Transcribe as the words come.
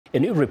A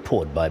new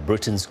report by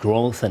Britain's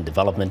Growth and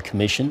Development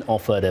Commission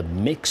offered a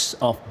mix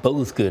of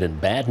both good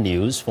and bad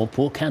news for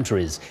poor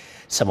countries.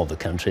 Some of the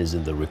countries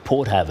in the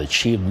report have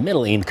achieved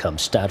middle-income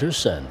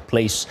status, and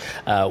places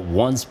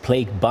once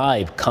plagued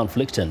by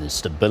conflict and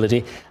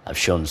instability have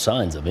shown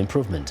signs of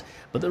improvement.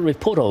 But the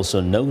report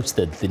also notes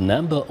that the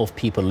number of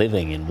people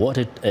living in what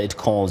it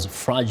calls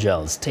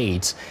fragile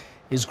states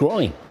is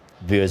growing.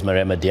 Viewers,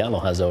 Mariama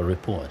Diallo has our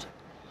report.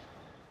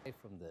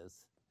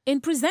 In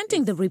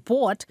presenting the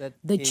report,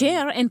 the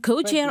chair and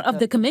co-chair of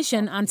the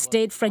Commission on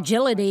State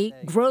Fragility,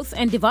 Growth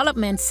and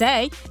Development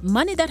say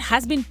money that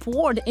has been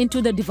poured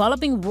into the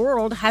developing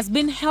world has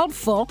been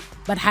helpful,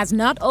 but has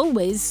not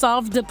always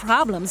solved the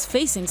problems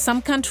facing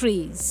some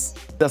countries.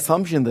 The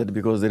assumption that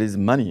because there is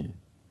money,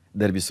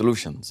 there will be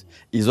solutions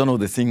is one of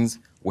the things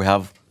we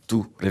have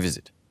to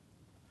revisit.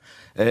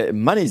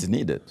 Money is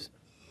needed,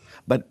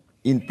 but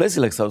in places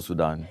like South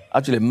Sudan,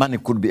 actually money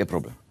could be a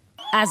problem.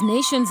 As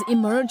nations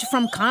emerge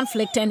from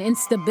conflict and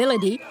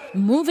instability,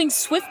 moving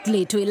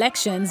swiftly to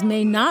elections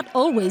may not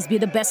always be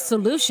the best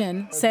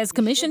solution, says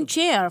Commission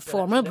Chair,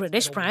 former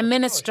British Prime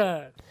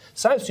Minister.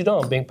 South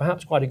Sudan being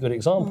perhaps quite a good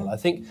example. I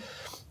think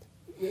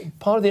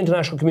part of the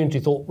international community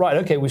thought, right,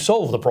 OK, we've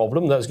solved the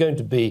problem. There's going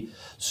to be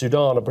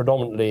Sudan, a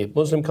predominantly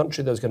Muslim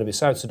country. There's going to be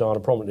South Sudan, a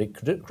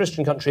predominantly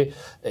Christian country.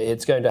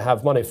 It's going to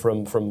have money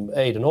from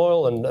aid and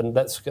oil, and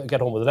let's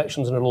get on with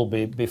elections and it'll all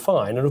be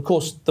fine. And of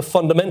course, the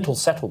fundamental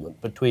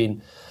settlement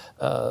between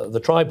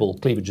the tribal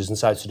cleavages in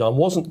South Sudan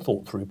wasn't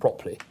thought through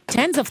properly.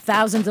 Tens of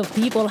thousands of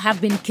people have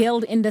been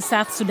killed in the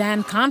South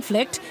Sudan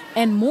conflict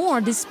and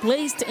more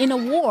displaced in a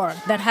war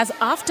that has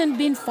often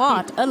been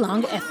fought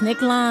along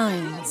ethnic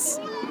lines.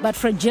 But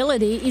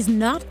fragility is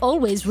not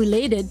always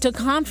related to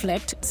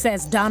conflict,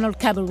 says Donald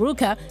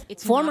Kaberuka,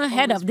 former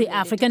head of the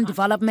African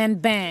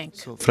Development Bank.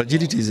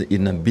 Fragility is the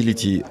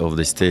inability of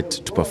the state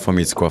to perform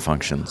its core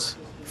functions,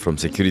 from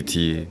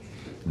security,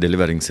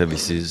 delivering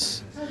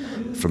services,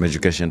 from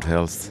education to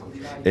health.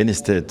 Any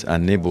state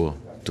unable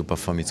to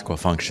perform its core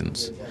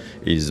functions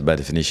is by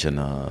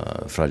definition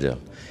fragile.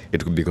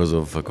 It could be because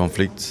of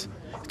conflicts,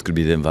 it could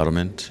be the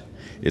environment,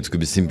 it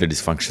could be simply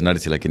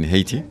dysfunctionality like in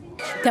Haiti.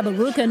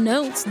 Kaberuka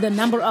notes the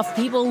number of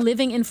people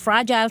living in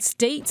fragile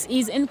states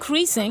is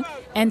increasing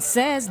and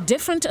says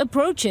different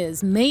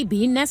approaches may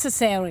be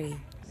necessary.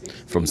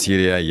 From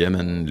Syria,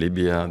 Yemen,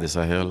 Libya, the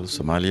Sahel,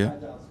 Somalia.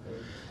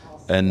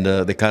 And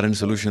the current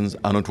solutions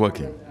are not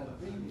working.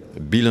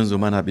 Billions of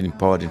men have been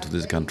poured into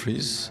these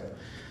countries.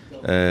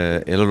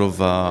 A lot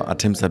of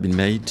attempts have been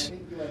made,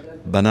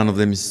 but none of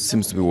them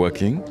seems to be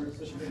working.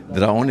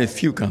 There are only a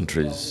few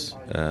countries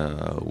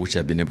which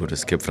have been able to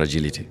escape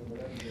fragility.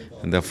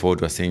 And therefore,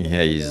 what we're saying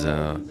here is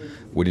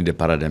we need a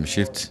paradigm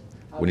shift,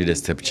 we need a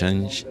step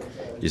change.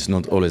 It's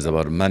not always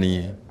about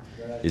money,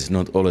 it's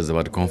not always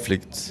about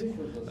conflict,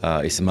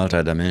 it's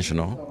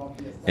multidimensional.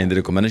 And the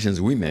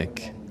recommendations we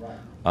make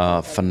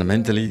are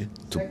fundamentally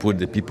to put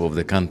the people of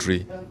the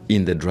country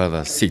in the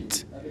driver's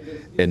seat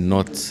and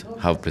not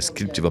have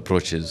prescriptive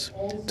approaches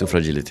to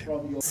fragility.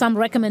 Some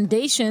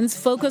recommendations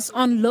focus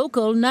on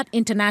local, not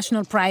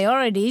international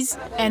priorities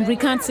and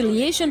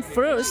reconciliation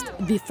first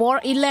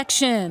before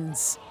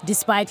elections.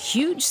 Despite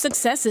huge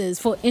successes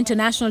for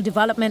international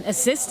development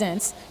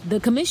assistance,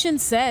 the Commission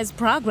says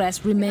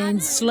progress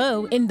remains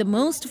slow in the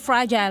most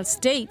fragile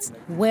states,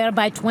 where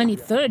by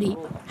 2030,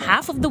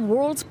 half of the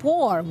world's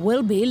poor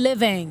will be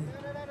living.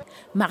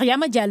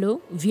 Mariama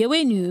Diallo,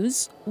 VOA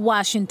News,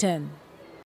 Washington.